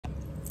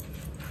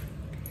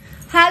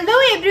Hello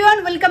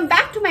everyone, welcome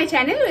back to my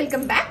channel,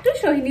 welcome back to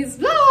Sohini's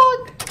vlog.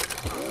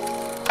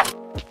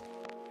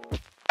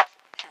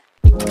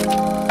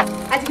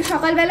 আজকে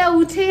সকালবেলা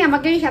উঠে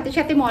আমাকে সাথে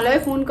সাথে মলয়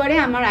ফোন করে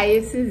আমার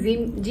আইএসসি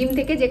জিম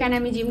থেকে, যেখানে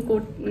আমি জিম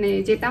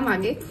যেতাম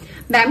আগে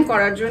ব্যায়াম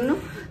করার জন্য।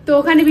 তো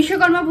ওখানে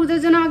বিশ্বকর্মা পুজোর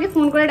জন্য আমাকে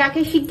ফোন করে ডাকে,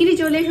 শিগগিরই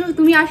চলে এসো,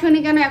 তুমি আসোনি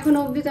কেন এখনো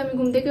অবধি? তো আমি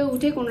ঘুম থেকে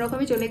উঠে কোন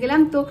রকমে চলে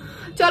গেলাম। তো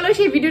চলো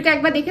সেই ভিডিওটা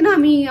একবার দেখে নাও।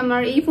 আমি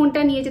আমার এই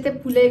ফোনটা নিয়ে যেতে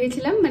ভুলে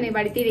গেছিলাম, মানে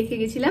বাড়িতেই রেখে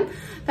গেছিলাম।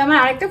 তো আমার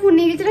আরেকটা ফোন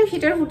নিয়ে গেছিলাম,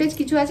 সেটার ফুটেজ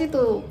কিছু আছে,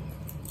 তো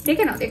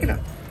দেখে নাও।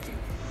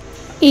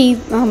 এই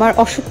আমার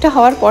অসুখটা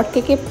হওয়ার পর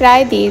থেকে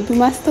প্রায় 1.5-2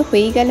 মাস তো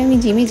হয়েই গেল আমি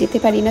জিমে যেতে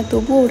পারি না,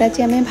 তবুও ওরা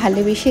যে আমায়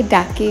ভালোবেসে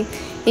ডাকে,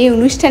 এই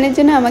অনুষ্ঠানের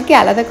জন্য আমাকে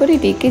আলাদা করে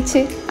ডেকেছে,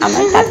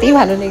 আমার তাতেই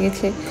ভালো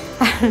লেগেছে।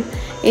 আর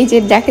এই যে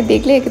যাকে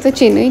দেখলে একে তো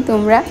চেনোই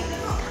তোমরা,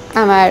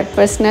 আমার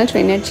পার্সোনাল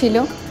ট্রেনার ছিল।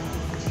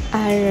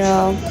 আর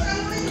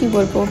কি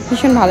বলবো,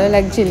 ভীষণ ভালো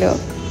লাগছিল।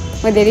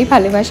 ওদের এই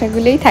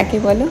ভালোবাসাগুলোই থাকে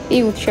বলো,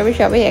 এই উৎসবে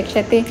সবাই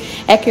একসাথে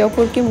একে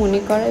অপরকে মনে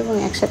করা এবং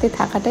একসাথে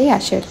থাকাটাই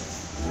আসল।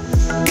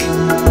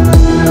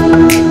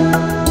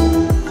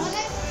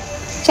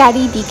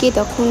 চারিদিকে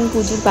তখন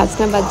পুজোর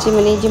বাজনা বাজছে,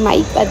 মানে যে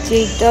মাইক বাজছে,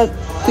 এটা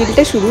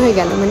ফিলটা শুরু হয়ে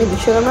গেল। মানে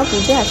বিশ্বকর্মা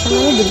পুজো আসা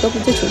মানে দুর্গা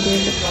পুজো চলে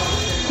এলো,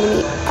 মানে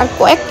আর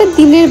কয়েকটা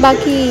দিনের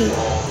বাকি।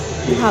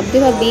 ভাবতে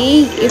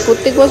এই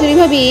প্রত্যেক বছরই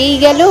ভাবে এই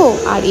গেল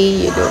আর এই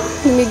এলো,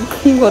 মানে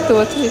গত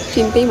বছরের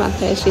চিন্তাই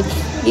মাথায় আসে।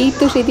 এই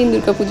তো সেদিন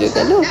দুর্গা পুজো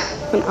গেল,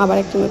 আবার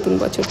একটা নতুন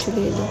বছর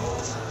চলে এলো।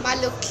 মা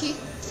লক্ষ্মী।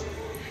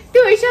 তো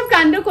এইসব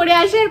কাণ্ড করে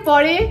আসার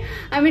পরে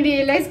আমি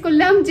রিয়েলাইজ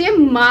করলাম যে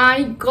মাই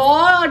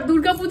গড,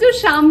 দুর্গাপুজোর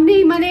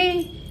সামনেই, মানে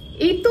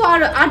এই তো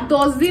আর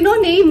 10 দিনও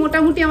নেই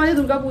মোটামুটি আমাদের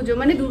দুর্গাপুজো।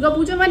 মানে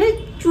দুর্গাপুজো মানে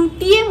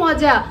চুটিয়ে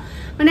মজা।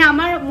 মানে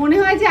আমার মনে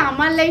হয় যে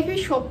আমার লাইফে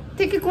সব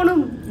থেকে কোনো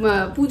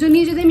পুজো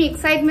নিয়ে যদি আমি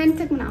এক্সাইটমেন্ট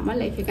থাকি, মানে আমার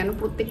লাইফে কেন,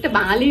 প্রত্যেকটা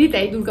বাঙালিরই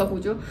তাই,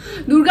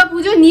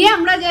 দুর্গাপুজো নিয়ে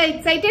আমরা যা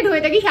এক্সাইটেড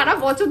হয়ে থাকি সারা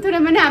বছর ধরে।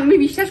 মানে আমি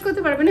বিশ্বাস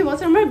করতে পারবো না,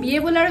 বছর আমার বিয়ে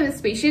বলে, আর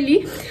স্পেশালি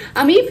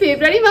আমি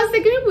ফেব্রুয়ারি মাস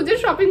থেকে আমি পুজোর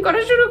শপিং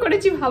করা শুরু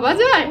করেছি। ভাবা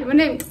যায়,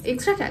 মানে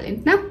এক্সট্রা ট্যালেন্ট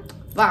না?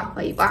 বাহ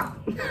ভাই বাহ,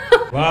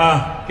 বাহ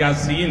क्या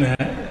सीन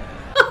है।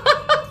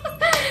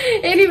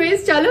 এনিওয়েজ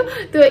চলো,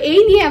 তো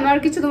এই নিয়ে আমার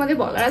কিছু তোমাদের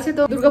বলার আছে।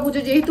 তো দুর্গাপুজো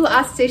যেহেতু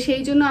আসছে,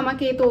 সেই জন্য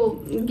আমাকে তো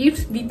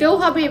গিফট দিতেও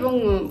হবে এবং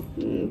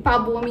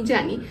পাবো আমি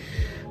জানি,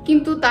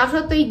 কিন্তু তার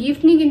সত্ত্বেও এই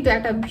গিফট নিয়ে কিন্তু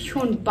একটা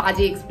ভীষণ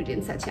বাজে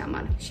এক্সপিরিয়েন্স আছে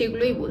আমার,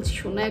 সেগুলোই বলছি,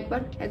 শোনো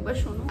একবার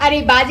শোনো। আর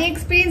এই বাজে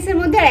এক্সপিরিয়েন্সের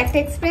মধ্যে আর একটা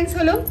এক্সপিরিয়েন্স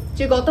হলো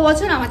যে গত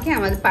বছর আমাকে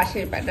আমাদের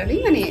পাশের পাড়ারই,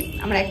 মানে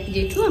আমার এক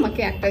জেঠু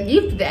আমাকে একটা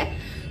গিফট দেয়।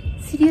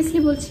 সিরিয়াসলি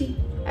বলছি,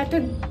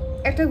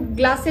 একটা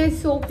গ্লাসের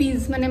শো পিস,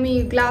 মানে আমি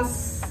গ্লাস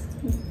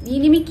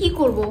আমি কি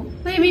করবো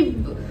ভাই, আমি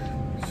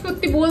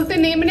সত্যি বলতে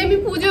নেই, মানে আমি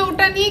পুজো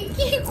ওটা নিয়ে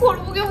কি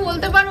করবো কেউ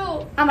বলতে পারো?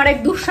 আমার এক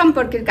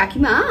দুঃসম্পর্কের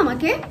কাকিমা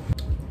আমাকে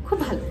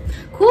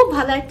খুব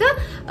ভালো একটা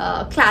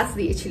ক্লাস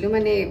দিয়েছিল,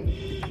 মানে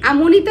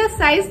এমনই তার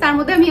সাইজ, তার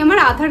মধ্যে আমি আমার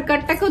আধার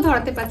কার্ডটাকেও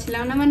ধরাতে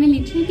পারছিলাম না। মানে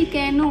লিটারেলি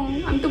কেন,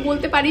 আমি তো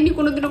বলতে পারিনি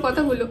কোনোদিনও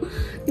কথা হলো,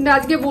 কিন্তু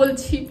আজকে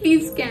বলছি,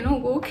 প্লিজ কেন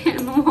গো,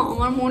 কেন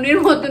আমার মনের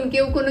মতন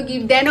কেউ কোনো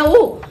গিফট দেয় না? ও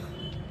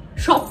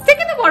সব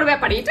থেকে তো বড়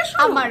ব্যাপার এটা,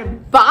 আমার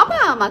বাবা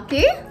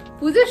আমাকে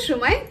পুজোর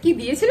সময় কি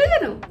দিয়েছিল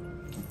জানো?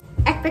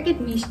 এক প্যাকেট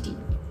মিষ্টি।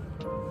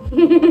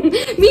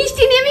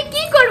 মিষ্টি নিয়ে আমি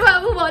কি করবো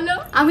বাবু বলো?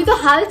 আমি তো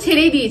হাল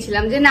ছেড়েই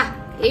দিয়েছিলাম যে না,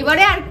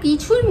 এবারে আর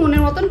কিছুই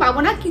মনের মতন পাবো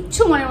না,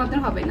 কিচ্ছু মনের মতন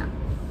হবে না।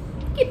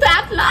 কিন্তু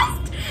at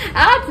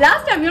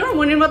last আমি আমার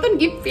মনের মতন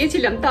গিফট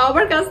পেয়েছিলাম, তাও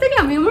আবার কাছ থেকে,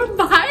 আমি আমার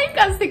ভাইয়ের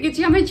কাছ থেকে,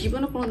 যে আমার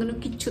জীবনে কোনোদিনও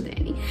কিচ্ছু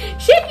দেয়নি।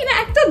 সে কিনা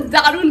একটা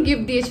দারুণ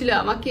গিফট দিয়েছিল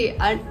আমাকে,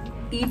 আর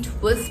ইট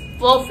ওয়াজ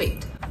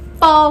পারফেক্ট।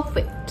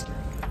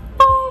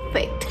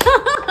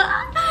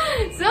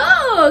 সো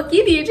কি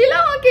দিয়েছিল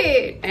আমাকে?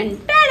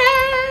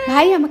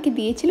 ভাই আমাকে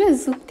দিয়েছিল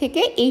জুক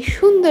থেকে এই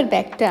সুন্দর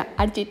ব্যাগটা,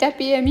 আর যেটা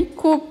পেয়ে আমি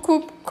খুব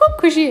খুব খুব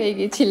খুশি হয়ে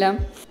গেছিলাম।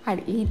 আর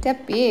এইটা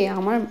পেয়ে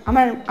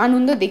আমার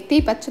আনন্দ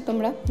দেখতেই পাচ্ছ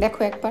তোমরা,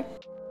 দেখো একবার।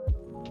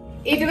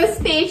 It was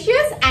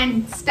spacious and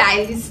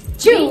stylish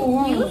too.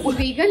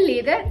 Vegan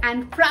leather and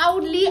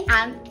proudly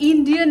an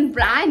Indian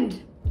brand,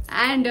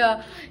 and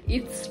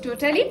it's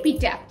totally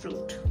PETA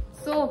approved.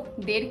 So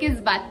देर किस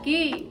बात की,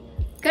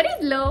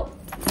 खरीद लो।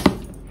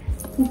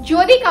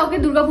 যদি কাউকে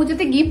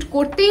দুর্গাপূজাতে গিফট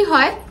করতেই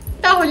হয়,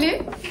 তাহলে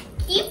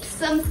gift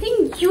something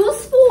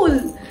useful,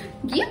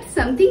 gift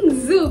something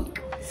Dzukou.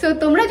 So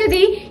তোমরা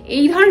যদি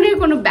এই ধরনের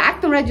কোনো ব্যাগ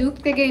তোমরা জুক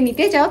থেকে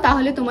নিতে চাও,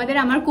 তাহলে তোমাদের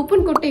আমার কুপন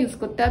কোডটা ইউজ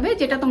করতে হবে,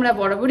 যেটা তোমরা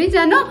বরাবরই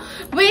জানো,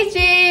 which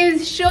is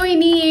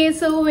SOHINI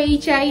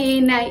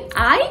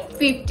SOHINI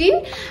 15,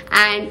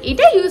 and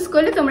এটা ইউজ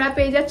করলে তোমরা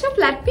পেয়ে যাচ্ছ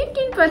flat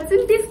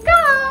 15%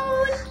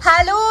 discount.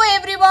 Hello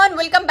everyone,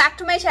 welcome back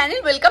to my channel,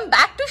 welcome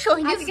back to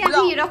Sohini's blog.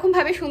 আমি এরকম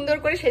ভাবে সুন্দর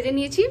করে সেজে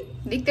নিয়েছি,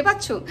 দেখতে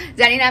পাচ্ছ?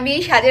 জানি না আমি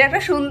এই সাজের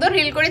একটা সুন্দর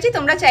রিল করেছি,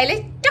 তোমরা চাইলে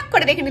টাক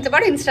করে দেখে নিতে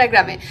পারো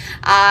ইনস্টাগ্রামে।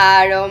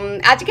 আর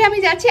আজকে আমি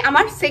যাচ্ছি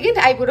আমার সেকেন্ড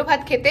আইবুড়ো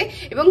ভাত খেতে,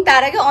 এবং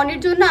তার আগে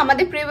অনির জন্য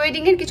আমাদের প্রি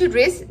ওয়েডিং এর কিছু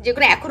ড্রেস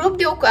যেগুলো এখনো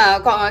অব্দি ও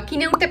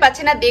কিনে উঠতে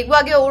পারছে না, দেখবো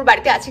আগে ওর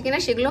বাড়িতে আছে কিনা,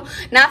 সেগুলো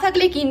না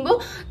থাকলে কিনবো।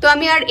 তো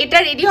আমি আর এটা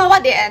রেডি হওয়া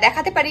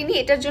দেখাতে পারিনি,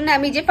 এটার জন্য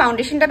আমি যে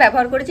ফাউন্ডেশনটা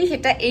ব্যবহার করেছি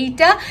সেটা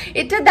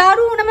এটা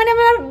দারুণ, মানে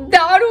আমার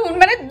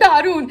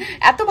দারুণ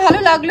এত ভালো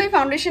লাগলো এই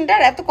ফাউন্ডেশনটা,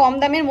 এত কম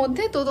দামের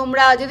মধ্যে। তো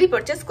তোমরা যদি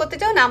পারচেস করতে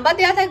চাও নাম্বার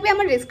দেওয়া থাকবে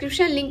আমার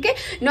ডেসক্রিপশন লিঙ্কে,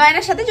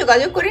 নয়নার সাথে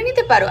যোগাযোগ করে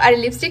নিতে পারো। আর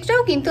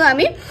লিপস্টিকটাও কিন্তু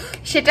আমি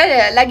সেটা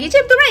লাগিয়েছি,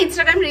 তোমরা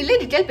ইনস্টাগ্রাম রিলে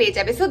ডিটেল পেয়ে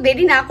যাবে। সো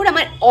দেরি না করে,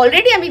 আমার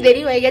অলরেডি আমি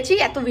দেরি হয়ে গেছি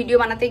এত ভিডিও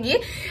বানাতে গিয়ে,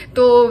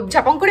 তো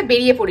ঝাপং করে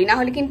বেরিয়ে পড়ি, না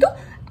হলে কিন্তু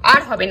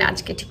আর হবে না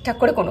আজকে ঠিকঠাক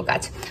করে কোনো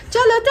কাজ।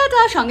 চলো টাটা,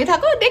 সঙ্গে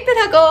থাকো, দেখতে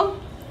থাকো।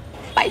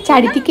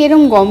 চারিদিকে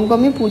এরকম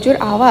গমগমে পুজোর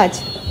আওয়াজ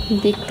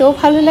দেখতেও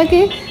ভালো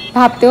লাগে,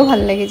 ভাবতেও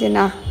ভালো লাগে যে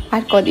না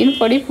আর কদিন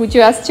পরে পুজো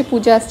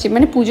আসছে।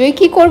 মানে পুজোয়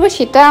কি করব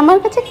সেটা আমার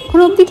কাছে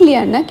কোনো অবধি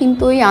ক্লিয়ার না,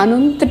 কিন্তু ওই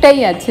আনন্দটাই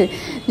আছে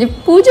যে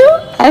পুজো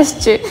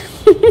আসছে।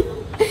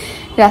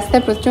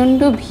 রাস্তায় প্রচণ্ড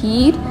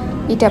ভিড়,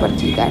 এটা আবার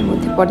কি গায়ের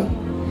মধ্যে পড়ে।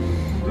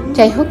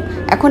 যাই হোক,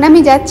 এখন আমি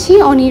যাচ্ছি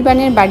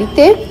অনির্বাণের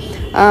বাড়িতে।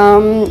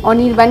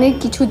 অনির্বাণের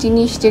কিছু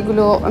জিনিস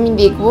যেগুলো আমি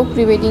দেখবো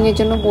প্রি ওয়েডিংয়ের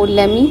জন্য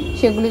বললামই,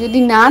 সেগুলো যদি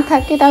না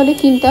থাকে তাহলে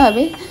কিনতে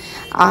হবে।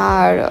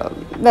 আর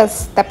ব্যাস,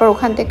 তারপর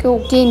ওখান থেকে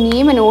ওকে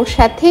নিয়ে, মানে ওর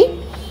সাথেই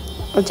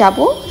যাব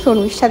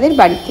শর্মিষ্ঠাদের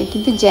বাড়িতে।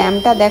 কিন্তু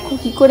জ্যামটা দেখো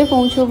কি করে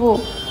পৌঁছবো,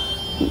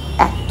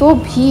 এত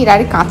ভিড়।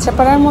 আর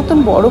কাঁচাপাড়ার মতন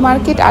বড়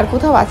মার্কেট আর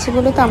কোথাও আছে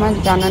বলে তো আমার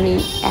জানা নেই,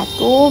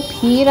 এত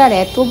ভিড় আর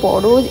এত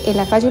বড়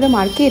এলাকা জুড়ে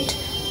মার্কেট।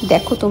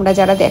 দেখো তোমরা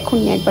যারা দেখো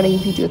নি একবার এই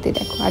ভিডিওতে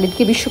দেখো, আর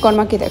এদিকে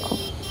বিশ্বকর্মাকে দেখো,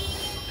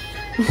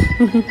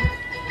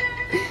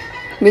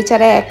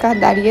 বেচারা একা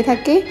দাঁড়িয়ে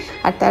থাকে,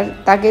 আর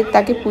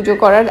তাকে পুজো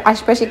করার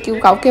আশপাশে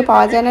কাউকে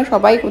পাওয়া যায় না,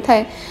 সবাই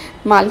কোথায়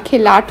মাল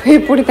খেয়ে লাট হয়ে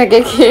পড়ে থাকে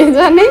খেয়ে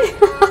জানে।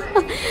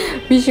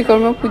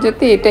 বিশ্বকর্মা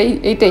পুজোতে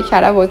এটাই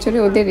সারা বছরে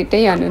ওদের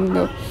এটাই আনন্দ।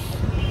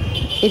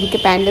 এদিকে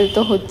প্যান্ডেল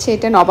তো হচ্ছে,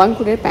 এটা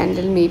নবাঙ্কুরের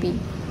প্যান্ডেল মেবি।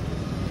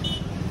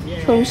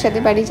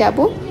 শর্মিষ্ঠাদের বাড়ি যাব,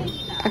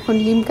 এখন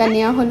লিমকা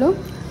নেওয়া হলো,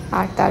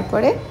 আর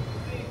তারপরে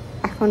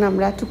এখন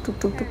আমরা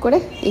টুকটুক করে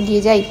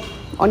এগিয়ে যাই।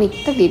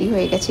 অনেকটা দেরি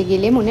হয়ে গেছে,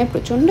 গেলে মনে হয়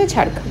প্রচণ্ড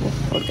ছাড় খাবো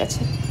ওর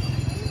কাছে।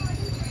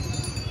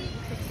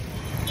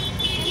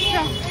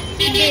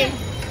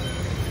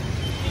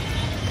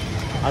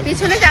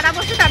 পিছনে যারা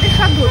বসে তাদের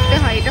সব ধরতে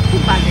হয়, এটা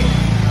খুব বাজে।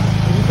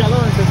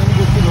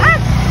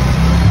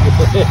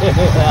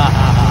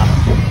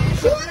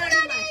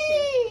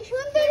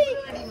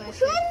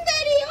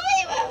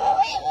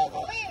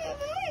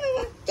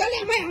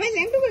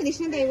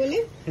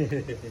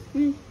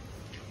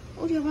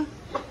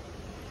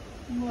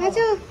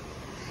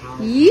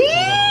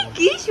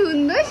 কি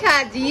সুন্দর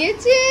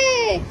সাজিয়েছে,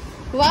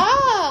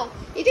 ওয়াও!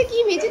 এটা কি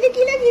মেঝেতে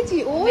কি লাগিয়েছি?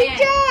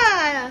 ওইটা,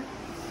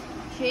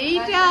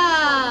 সেইটা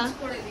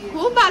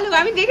খুব ভালো,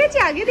 আমি দেখেছি,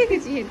 আগে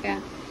দেখেছি। এটা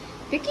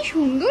কি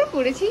সুন্দর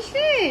করেছিস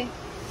রে,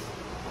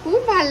 খুব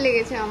ভালো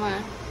লেগেছে আমার।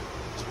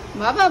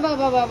 বাবা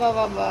বাবা বাবা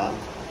বাবা,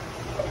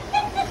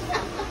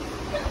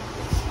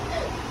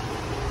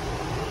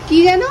 কি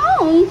জানো,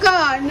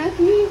 ওঙ্কার না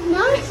কি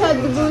না,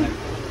 সদ্গুরু,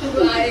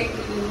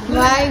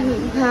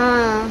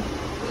 হ্যাঁ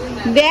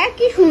দেখ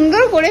কি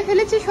সুন্দর করে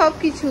ফেলেছে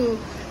সবকিছু।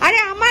 আরে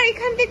আমার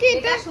এখান থেকে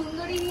এটা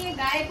সুন্দরী নিয়ে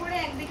গায়ে পড়ে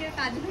একদিকের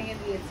কাজ ভেঙে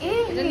দিয়েছে,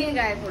 এটা নিয়ে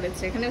গায়ে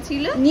পড়েছে, এখানে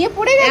ছিল নিয়ে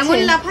পড়ে গেছে, এমন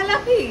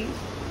লাফালাফি।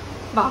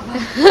 বাবা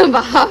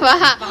বাবা,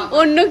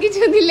 অন্য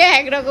কিছু দিলে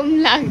একরকম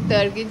লাগতো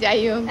আর কি।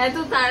 যাই হোক, এত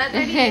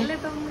তাড়াতাড়ি গেলে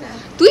তোমরা।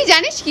 তুই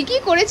জানিস কি কি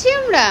করেছি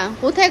আমরা,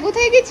 কোথায়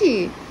কোথায় গেছি?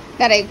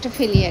 তারা একটু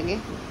ফেলি আগে।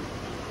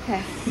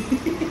 হ্যাঁ,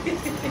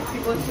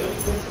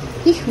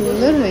 কি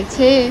সুন্দর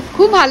হয়েছে,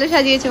 খুব ভালো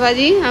সাজিয়েছে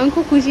বাজি, আমি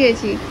খুব খুশি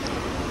হয়েছি।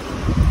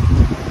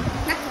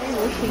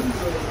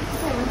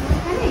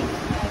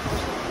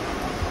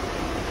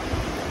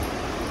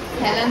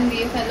 হেলান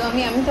দিয়ে ফেলো,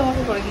 আমি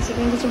তোমাকে করে দিচ্ছি,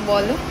 তুমি কিছু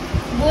বলো।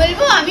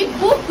 বলবো, আমি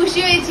খুব খুশি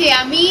হয়েছি।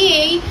 আমি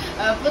এই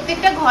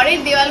প্রত্যেকটা ঘরের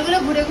দেওয়ালগুলো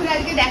ঘুরে ঘুরে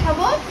আজকে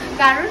দেখাবো,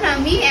 কারণ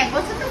আমি 1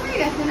 বছর তো হয়ে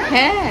গেছে না?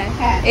 হ্যাঁ,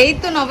 এই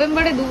তো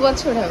নভেম্বরে 2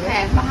 বছর হবে।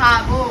 হ্যাঁ,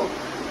 ভাবো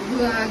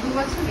 2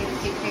 বছর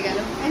চেপে গেল,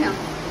 তাই না?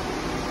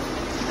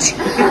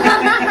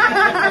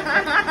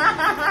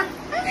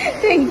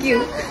 Thank you.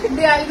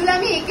 দেওয়ালগুলো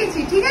আমি এঁকেছি,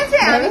 ঠিক আছে?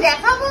 আমি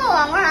দেখাবো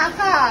আমার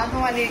আঁকা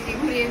তোমাদেরকে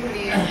ঘুরিয়ে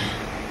ঘুরিয়ে।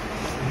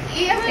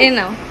 এ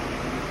নাও,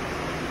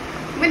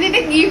 মানে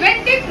এটা গিভ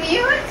এন্ড টেক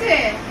নিয়ে হচ্ছে।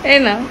 এ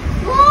নাও।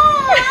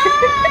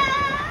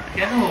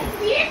 কেন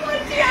বিয়ে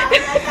করছি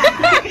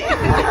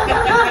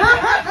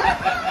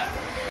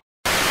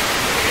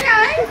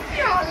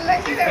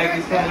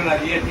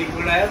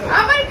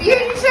আমার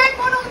বিয়ের বিষয়ে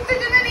কোনো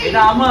উত্তেজনা নেই,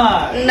 এটা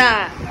আমার না,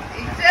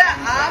 এটা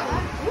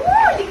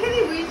লিখে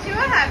দিই, wish you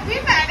happy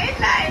marriage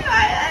life.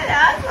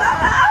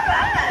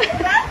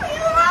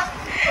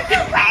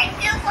 Thank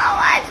you so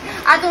much.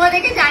 আর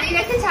তোমাদেরকে জানিয়ে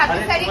রাখি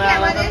 26 তারিখে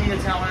আমাদের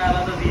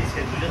আলাদা দিয়েছে,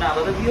 দুজনে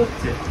আলাদা বিয়ে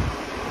হচ্ছে।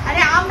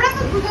 আরে আমরা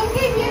তো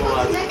দুজনকেই বিয়ে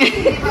করছি নাকি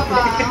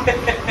বাবা?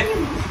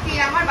 কি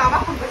আমার বাবা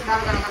ফোন করছে,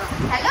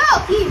 হ্যালো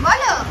কি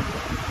বলো?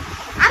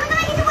 আমি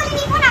তোমাকে কিছু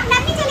বলিনি, ফোন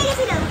আপনি চলে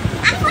গেছিল,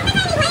 আমি ফোনটা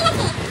নাইনি, হয়ে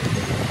গেছে।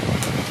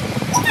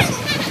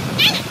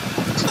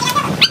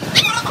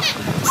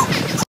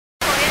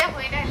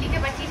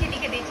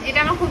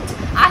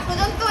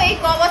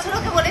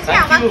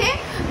 আমাকে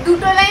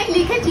 2 লাইন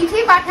লিখে চিঠি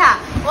পাঠা,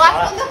 ও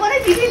পছন্দ করে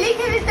চিঠি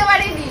লিখে দিতে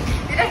পারেনি,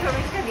 যেটা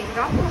সমীক্ষা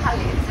দেখলাম খুব ভালো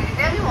লেগেছে,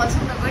 এটা আমি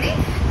পছন্দ করি।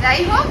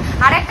 যাই হোক,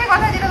 আর একটা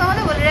কথা যেটা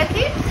তোমাদের বলে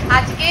রাখি,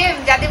 আজকে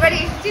যাদের বাড়ি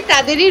এসেছি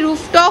তাদেরই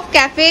রুফটপ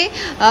ক্যাফে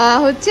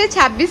হচ্ছে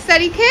 26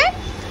 তারিখে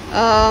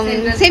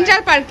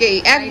সেন্ট্রাল পার্কে,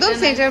 একদম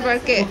সেন্ট্রাল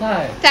পার্কে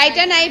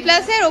টাইটান আই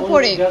প্লাসের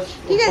ওপরে,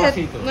 ঠিক আছে?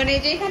 মানে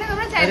যেখানে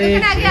তোমরা চায়ের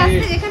দোকানে আগে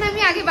আসতে, যেখানে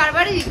আমি আগে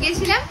বারবার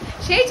গিয়েছিলাম,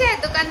 সেই চায়ের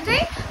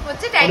দোকানটাই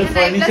হচ্ছে টাইটান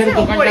আই প্লাসের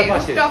ওপরে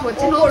রুফটপ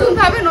হচ্ছে, নতুন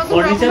ভাবে নতুন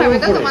রকম ভাবে,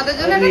 তো তোমাদের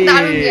জন্য একটা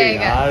দারুণ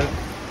জায়গা।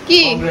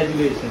 কি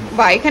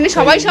বা এখানে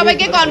সবাই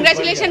সবাইকে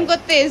কনগ্রাচুলেশন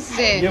করতে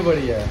এসছে।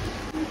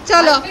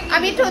 চলো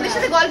আমি একটু ওদের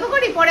সাথে গল্প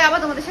করি, পরে আবার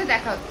তোমাদের সাথে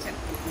দেখা হচ্ছে।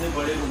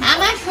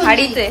 আমার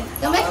হাড়িতে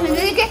তোমার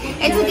সুন্দরীকে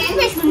একটু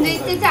দেখবে,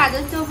 সুন্দরীতে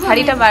চাদর তো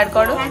হাড়িটা বার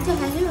করো। হাসো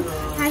হাসো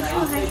হাসো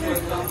হাসো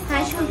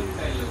হাসো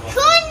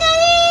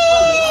সুন্দরী,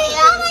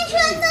 আমার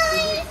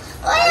সুন্দরী,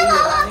 ওরে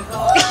বাবা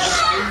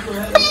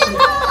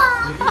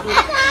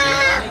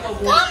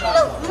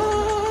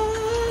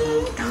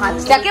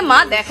হাতটাকে মা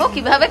দেখো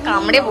কিভাবে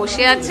কামড়ে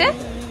বসে আছে।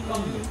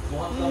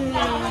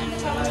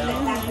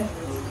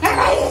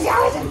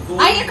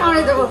 আইয়ে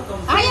কামড়ে দেবো,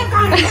 আইয়ে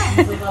কামড়ে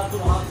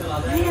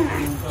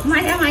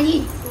মাঝা মাঝি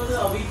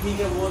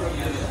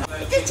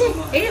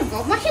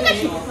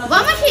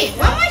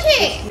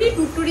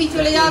টুকটুরি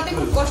চলে যাওয়াতে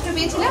খুব কষ্ট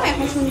পেয়েছিলাম,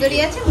 এখন সুন্দরী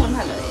আছে, মন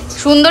ভালো হয়েছে।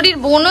 সুন্দরীর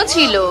বোনও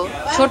ছিল,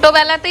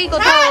 ছোটবেলাতেই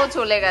কোথাও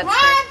চলে গেছে।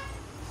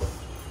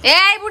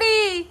 এই বুড়ি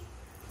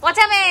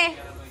পচামে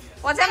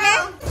পচামে,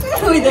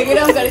 ওই দেখ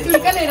এরকম করে,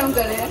 চুলকালে এরকম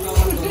করে,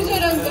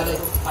 এরকম করে,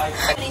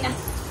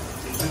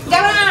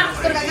 যাবো না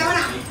তোর কাছে, যাবো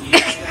না।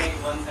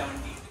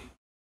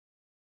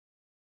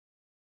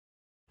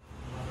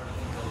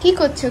 কি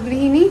করছো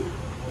গৃহিণী?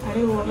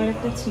 আরে ও আবার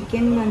একটা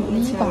চিকেন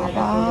বানিয়েছে।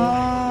 বাবা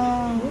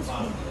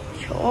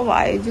সব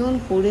আয়োজন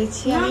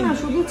করেছি আমি, না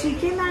শুধু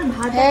চিকেন আর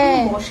ভাজা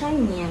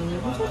বসাইনি আমি,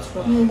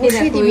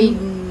 বুঝেছো?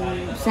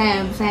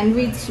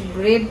 স্যান্ডউইচ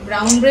ব্রেড,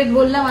 ব্রাউন ব্রেড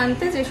বললাম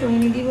আনতে, যে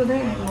সৌমিদি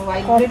বোধহয়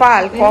হোয়াইট ব্রেড,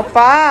 কপাল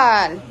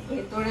কপাল,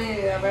 ভেতরে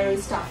আবার ওই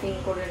স্টাফিং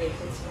করে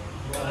রেখেছে।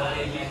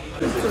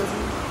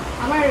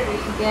 আমার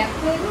গ্যাপ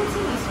হয়ে গেছে,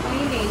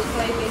 স্পাইন এই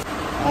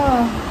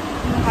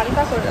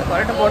হালকা করে রাখো,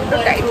 এটা বড্ড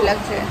টাইট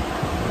লাগছে।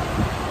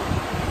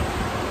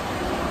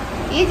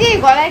 এই যে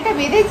গলাটা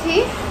বেঁধেছি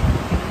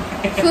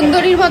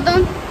সুন্দরীর মতন,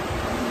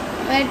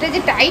 এটা যে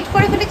টাইট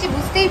করে ফেলেছি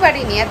বুঝতেই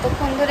পারিনি,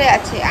 এতক্ষণ ধরে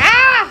আছে।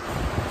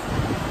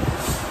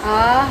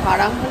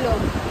 হারাম হলো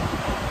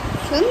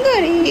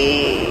সুন্দরী।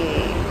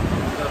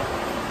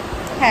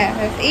 হ্যাঁ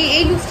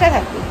এই লুজটা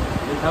থাকুক।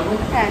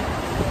 হ্যাঁ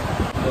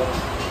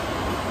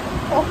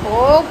ওহো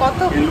কত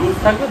লুজ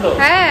থাকবে তো।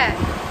 হ্যাঁ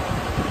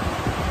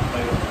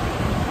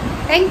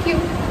থ্যাংক ইউ।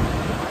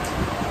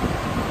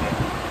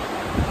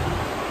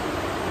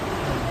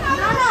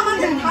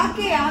 আমাদের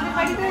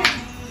বাড়িতে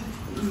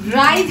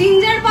ড্রাই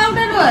জিঞ্জার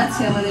পাউডারও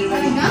আছে আমাদের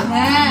বাড়িতে।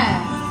 হ্যাঁ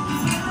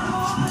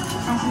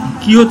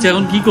কি হচ্ছে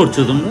এখন, কি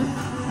করছো তোমরা?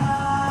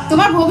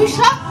 তোমার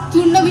ভবিষ্যৎ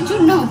চূর্ণ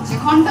বিচূর্ণ হচ্ছে,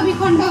 খণ্ড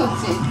বিখণ্ড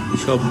হচ্ছে।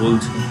 সব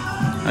বলছো,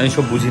 আমি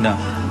সব বুঝি না।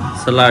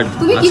 স্যালাড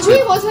তুমি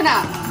কিছুই বোঝো না,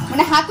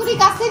 মানে হাতুড়ি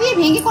কাটতে দিয়ে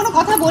ভেঙে কোনো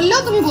কথা বললেও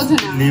তুমি বোঝো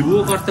না।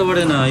 লেবুও কাটতে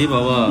পারে না এই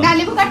বাবা। না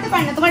লেবু কাটতে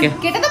পারে না, তোমার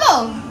কেটে দেবো।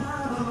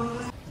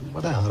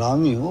 বড়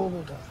হারামি হো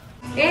বেটা।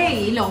 এই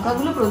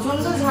লঙ্কাগুলো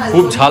প্রচন্ড ঝাল,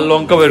 খুব ঝাল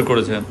লঙ্কা বের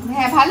করেছে।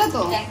 হ্যাঁ ভালো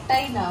তো,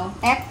 একটাই নাও,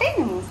 একটাই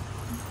নেবো।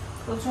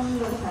 প্রচন্ড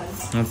ঝাল।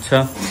 আচ্ছা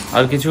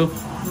আর কিছু?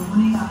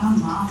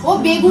 ও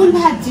বেগুন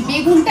ভাজছে,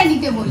 বেগুনটা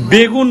নিতে বললো।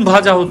 বেগুন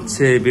ভাজা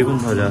হচ্ছে, বেগুন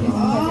ভাজা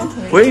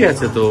হয়ে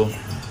গেছে তো।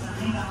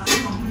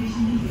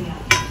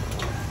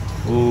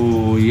 ও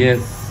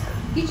ইয়েস,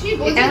 কিছুই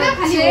বলছে না,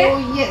 খালি ও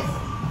ইয়েস।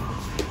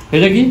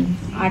 এটা কি?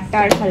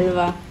 আটার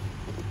হালুয়া।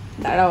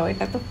 দাঁড়াও,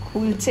 এটা তো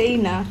খুলছেই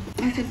না।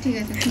 আচ্ছা ঠিক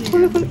আছে,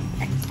 খুলে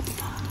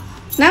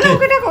না না,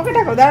 ওকে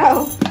টাকো, দাঁড়াও।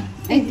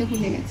 এই তো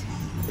খুলে গেছে।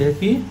 এটা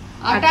কি?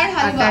 আটার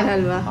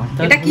হালুয়া।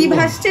 এটা কি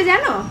ভাসছে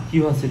জানো? কি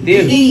ভাসছে?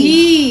 তেল?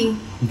 ঘি।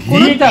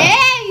 ঘিটা?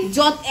 এই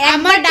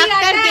আমার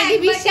ডাক্তার কেডি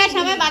বিশ্বাস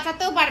আমায়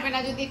বাঁচাতেও পারবে না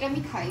যদি এটা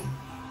আমি খাই।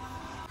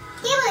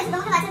 কে বলেছে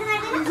তোমাকে বাঁচাতে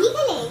পারবে না? ঘি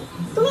খেলে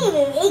তুমি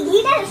এই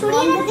ঘিটা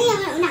সরিয়ে না দিই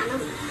আমার না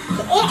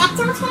এই এক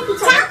চামচ করে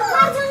পিছনে চা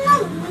তোমার জন্য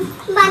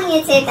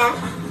বানিয়েছে এটা।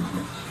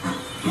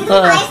 কিন্তু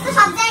পায়েস তো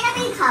সব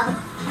জায়গাতেই খাও।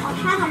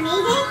 হ্যাঁ নেই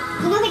যে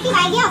ইনোভেটিভ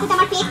আইডিয়া, অথচ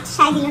আমার পেট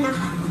সাই দিল না।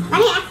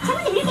 মানে এক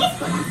চামচ এমনি টেস্ট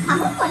করো,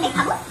 খাবো বলে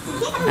খাবো।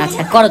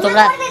 আচ্ছা করো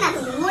তোমরা।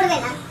 মরবে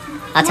না।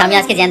 আচ্ছা আমি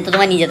আজকে জ্যান্ত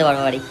তোমায় নিয়ে যেতে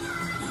পারবো বাড়ি।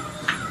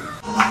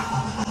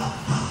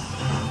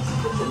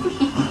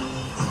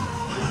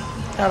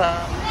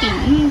 টিং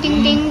টিং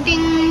টিং টিং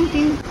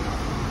টিং।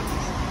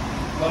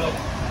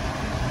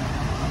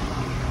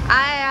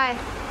 আয় আয়,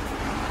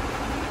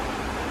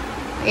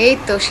 এই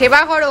তো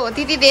সেবা করো,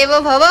 অতিথি দেবো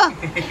ভব।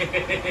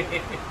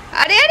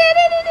 আরে আরে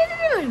আরে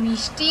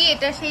মিষ্টি,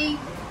 এটা সেই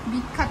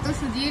বিখ্যাত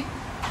সুজির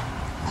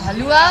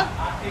হালুয়া,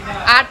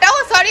 আটাও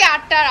সরি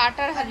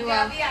আটার হালুয়া।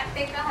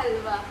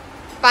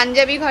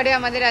 পাঞ্জাবি ঘরে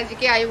আমাদের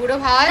আজকে আইবুড়ো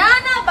ভাত।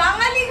 না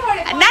বাঙালি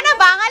ঘরে, না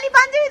বাঙালি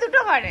পাঞ্জাবি দুটো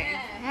ঘরে।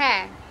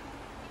 হ্যাঁ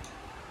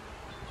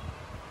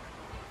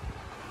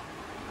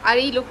আর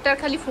এই লোকটার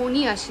খালি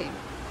ফোনই আসে।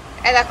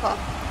 এ দেখো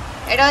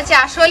এটা হচ্ছে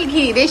আসল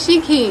ঘি, দেশি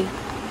ঘি।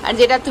 আর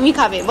যেটা তুমি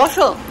খাবে,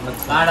 বসো।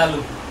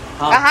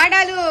 কাহার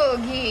আলু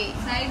ঘি।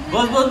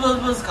 বস বস বস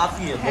বস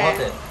কাফি है बहुत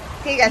है।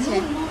 ঠিক আছে,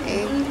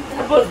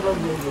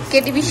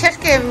 কেটি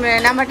বিশ্বাসকে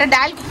নাম্বারটা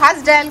ডায়াল,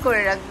 ফার্স্ট ডায়াল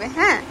করে রাখবে।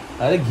 হ্যাঁ,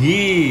 আরে ঘি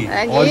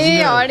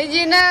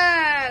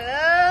অরিজিনাল।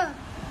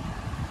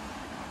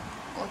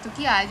 কত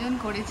কি আয়োজন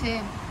করেছে।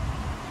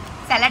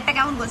 স্যালাডটা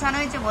কেমন গোছানো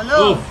হয়েছে বলো?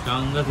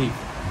 সাংঘাতিক,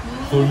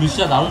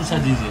 শর্মিষ্ঠা দারুণ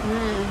সাজিয়েছে।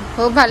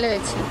 খুব ভালো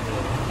হয়েছে।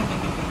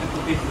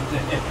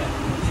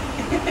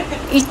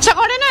 ইচ্ছা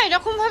করে না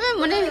এরকম ভাবে,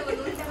 মানে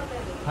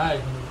হ্যাঁ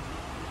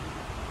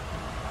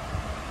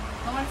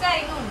তোমার চাই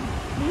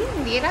নুন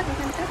দিয়ে রাখ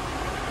ওখানটা,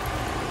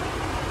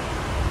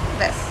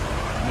 ব্যাস।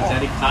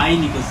 বেচারি খাই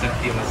নি কুছ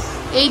सकती है बस।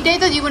 এইটাই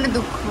তো জীবনের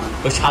দুঃখ,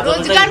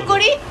 রোজগার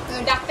করি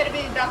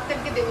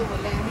ডাক্তারকে দেবো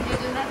বলে, নিজের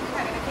জন্য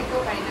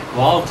খেতেও পারি না।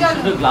 ওয়াও, কি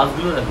সুন্দর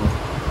গ্লাসগুলো দেখো।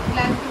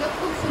 গ্লাসগুলো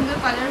খুব সুন্দর,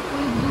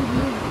 কালারফুল ব্লু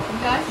ব্লু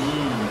গ্লাস।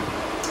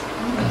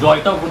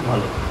 জলটাও খুব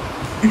ভালো।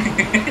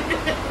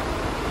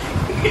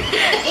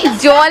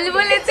 জল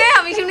বলেছে,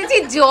 আমি শুনেছি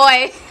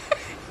জয়।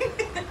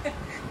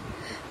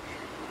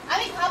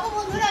 আমি খাবো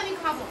বন্ধুরা, আমি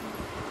খাবো।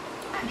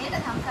 আমি এটা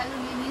ধামকালু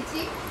নিয়ে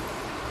নিয়েছি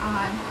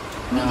আর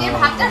নিজের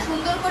ভাতটা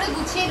সুন্দর করে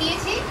গুছিয়ে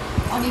নিয়েছি।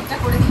 অনেকটা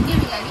করে দিচ্ছি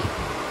আমি জানি,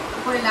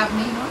 করে লাভ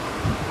নেই।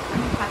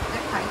 আমি ভাতটা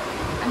খাই,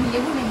 আমি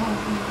লেবু নেবো।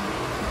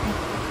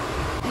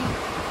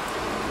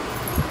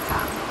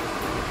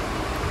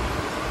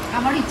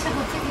 আমার ইচ্ছা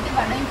করছে খেতে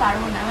পারবো, আমি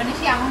পারবো না, মানে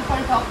সে এমন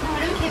করে টক না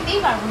হলে আমি খেতেই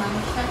পারবো না।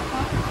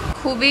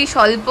 খুবই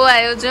স্বল্প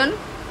আয়োজন,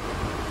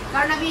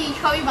 কারণ আমি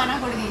সবই মানা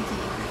করে দিয়েছি।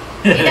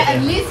 এটা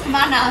লিস্ট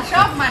মানা,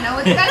 সব মানা।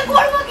 বলছি তাহলে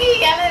করবো কি?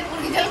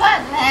 মুরগি ঝোল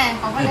ভাত, হ্যাঁ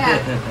কপালে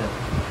হাত।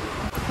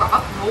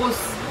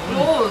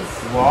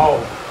 ওয়াও,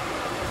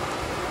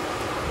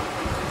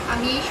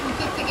 আমি এই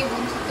সুখের থেকে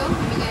বঞ্চিত,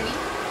 আমি জানি।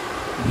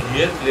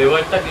 ঘিয়ের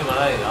ফ্লেভারটা কি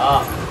মানায়।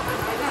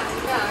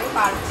 আমি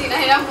পারছি না,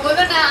 এরা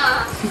বলো না।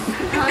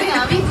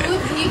 আমি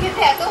দুধ ঘি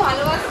খেতে এত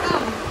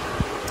ভালোবাসতাম,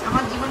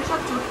 আমার জীবনে সব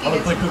চটকে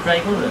গেছে।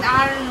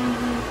 আর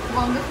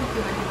গন্ধ শুকতে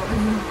পারি।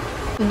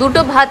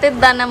 দুটো ভাতের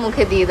দানা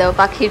মুখে দিয়ে দাও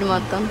পাখির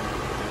মতন।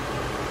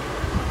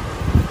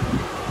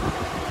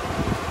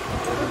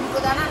 দুটো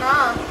দানা না,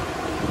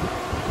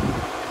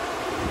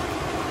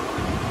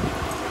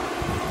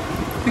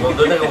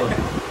 বন্ধুটা কেমন?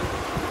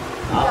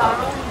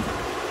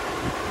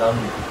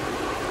 দারুণ।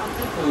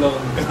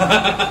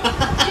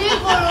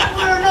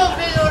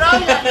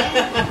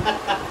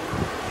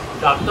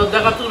 ডাক্তার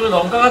দেখাচ্ছ, তুমি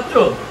লঙ্কা খাচ্ছ?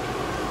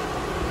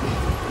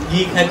 ঘি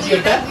খাচ্ছি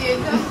ওটা।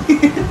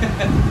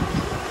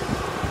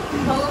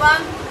 ভগবান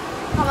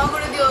ক্ষমা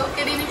করে দিও,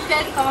 কেটে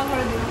নিশ্চয় ক্ষমা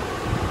করে দিও।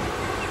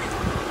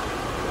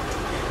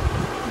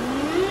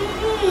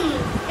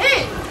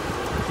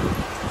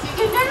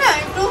 চিকেনটা না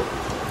একটু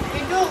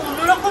একটু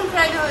অন্যরকম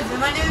ফ্রাইড হয়েছে,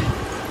 মানে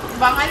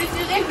বাঙালি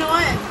চিকেন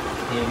নয়।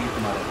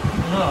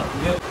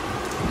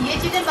 ইয়ে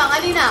চিকেন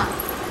বাঙালি না,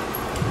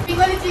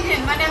 বেঙ্গলি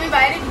চিকেন। মানে আমি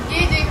বাইরে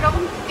গিয়ে যে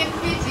রকম চিকেন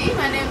খেয়েছি,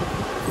 মানে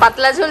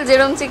পাতলা ঝোল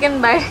যেরকম চিকেন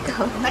বাইরে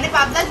খাও, মানে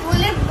পাতলা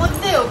ঝোলের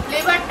মধ্যেও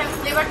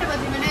ফ্লেভারটা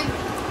বলছি, মানে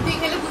তুই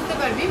খেলে বুঝতে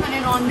পারবি, মানে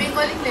নন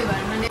বেঙ্গলি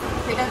ফ্লেভার। মানে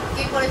সেটা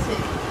কে করেছে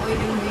ওই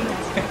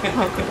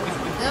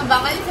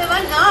বাঙালি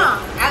ফ্লেভার না,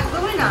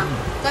 একদমই না।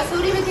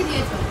 কসুরি মেথি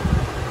দিয়েছো,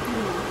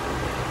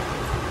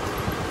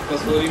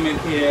 কসুরি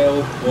মেথি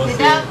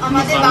সেটা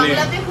আমাদের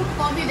বাংলাতে খুব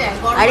কমই দেয়।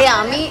 আরে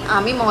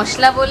আমি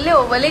মশলা বললে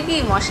ও বলে কি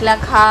মশলা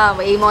খা,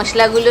 এই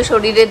মশলাগুলো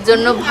শরীরের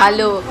জন্য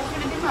ভালো।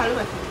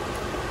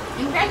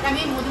 ইনফ্যাক্ট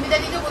আমি মধুমিতা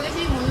দিকে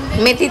বলেছি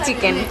মেথি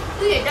চিকেন,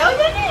 তুই এটাও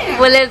জানিস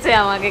বলেছে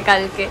আমাকে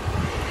কালকে।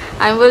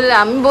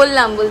 আমি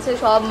বললাম, বলছে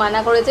সব মানা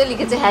করেছে,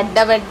 লিখেছে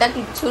হ্যাড্ডা ব্যাড্ডা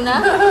কিচ্ছু না,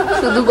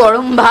 শুধু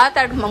গরম ভাত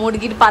আর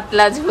মুরগির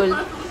পাতলা ঝোল।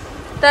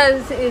 তা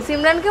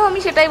সিমরানকেও আমি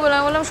সেটাই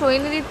বললাম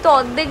সোহিনীর তো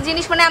অর্ধেক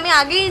জিনিস মানে আমি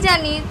আগেই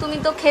জানি, তুমি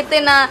তো খেতে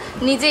না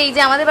নিজেই,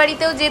 যে আমাদের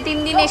বাড়িতেও যে 3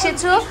 দিন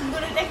এসেছো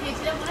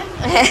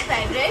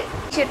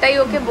সেটাই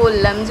ওকে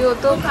বললাম যে ও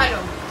তো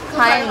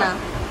খায় না।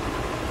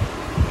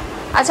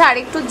 আচ্ছা, আর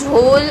একটু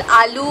ঝোল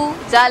আলু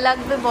যা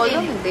লাগবে বলো,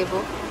 দেবো।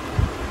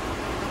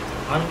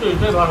 আমি তো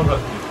এটাই ভালো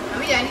লাগছে,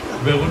 আমি জানি তো।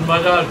 বেগুন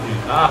ভাজা আর কি,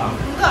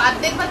 কিন্তু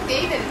অর্ধেক ভাত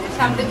তেই ফেলবে,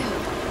 সামনে দিল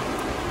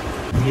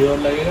ঘিও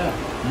লাগেগা।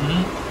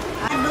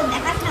 আর লোক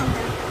দেখাস না,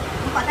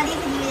 কথা দিয়ে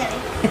দিয়ে যাবে।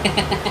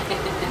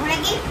 ওরা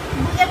কি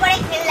বুঝে পড়ে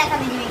খেল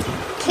দেখাবে, দিবে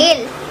খেল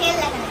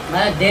দেখাবে,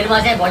 মানে 1.5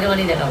 মাসে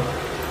বজবনি দেখাবো।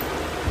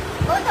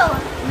 ও তো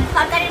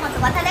সরকারের মতো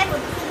কথা দেয়,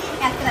 প্রতিদিন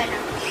রাখতে পারে না।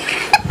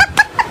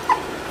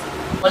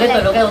 বলে তো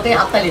লোকে ওতে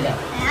হাততালি দাও।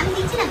 আমি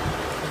দিচ্ছি না,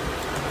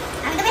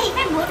 আমি তো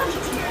ভাই ভোটও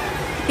দিচ্ছি না।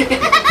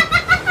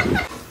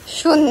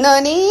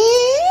 সুন্দরী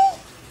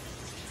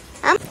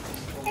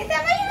এটা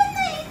আমার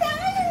সুন্দরী, এটা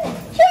আমার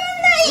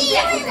সুন্দরী।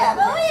 ওই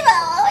বাবা,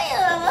 ওই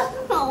বাবা।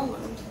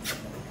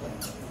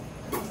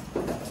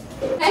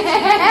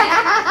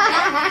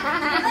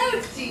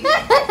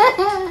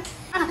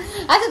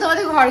 আচ্ছা,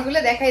 তোমাদের ঘরগুলো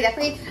দেখাই। দেখো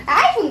এই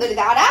সুন্দরী,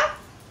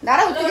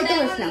 দাঁড়া উঠতে যেতে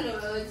পারিস না।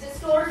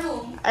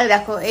 আরে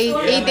দেখো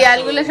এই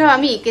দেয়ালগুলো সব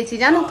আমি এঁকেছি,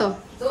 জানো তো।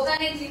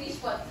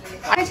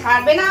 আরে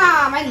ছাড়বে না,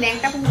 আমার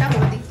ল্যাংটা ফুংটা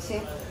করে দিচ্ছে।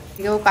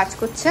 কেউ কাজ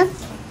করছে।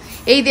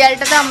 এই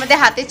দেয়ালটা তো আমাদের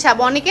হাতের ছাপ,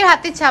 অনেকের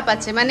হাতের ছাপ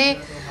আছে, মানে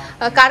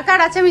কার কার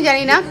আছে আমি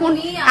জানি না। কোন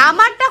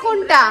আমারটা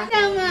কোনটা?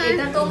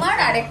 এটা তোমার,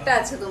 আরেকটা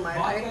আছে তোমার,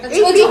 আরেকটা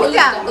এই ছোট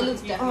পিঙ্কটা?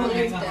 হলুদটা।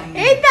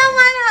 এইটা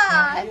আমার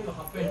হাত।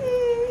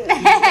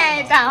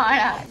 এটা আমার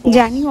হাত।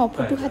 জানিও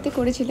অপটু হাতে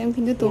করেছিলাম,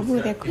 কিন্তু তবুও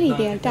দেখো এই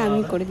দেয়ালটা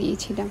আমি করে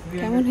দিয়েছিলাম।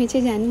 কেমন হয়েছে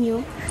জানিও।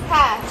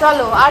 হ্যাঁ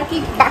চলো, আর কি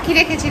বাকি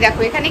রেখেছি দেখো।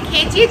 এখানে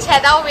খেয়েছি,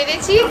 ছেদাও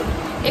বেঁধেছি,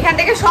 এখান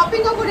থেকে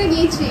শপিংও করে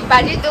নিয়েছি,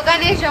 বাড়ির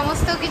দোকানে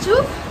সমস্ত কিছু।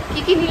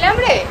 কি কি নিলাম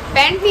রে?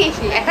 প্যান্ট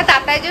নিয়েছি, একটা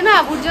তাতার জন্য,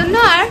 আবুর জন্য,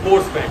 আর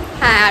স্পোর্টস প্যান্ট।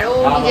 হ্যাঁ আর ও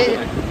নিজের।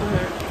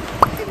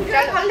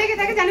 ভিডিওটা ভালো লেগে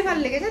থাকে, জানি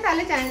ভালো লেগেছে,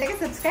 তাহলে চ্যানেলটাকে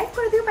সাবস্ক্রাইব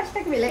করে দিও, পাশে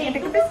থাকা বেল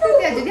আইকনটাকে প্রেস করে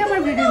দিও। যদি আমার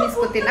ভিডিও মিস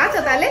করতে না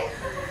চাও তাহলে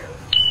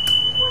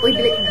ওই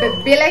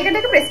বেল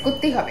আইকনটাকে প্রেস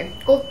করতেই হবে,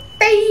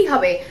 করতেই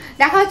হবে।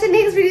 দেখা হচ্ছে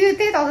নেক্সট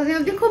ভিডিওতে। ততদিন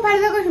অবধি খুব ভালো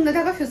থাকো, সুন্দর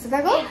থাকো, সুস্থ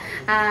থাকো,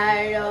 আর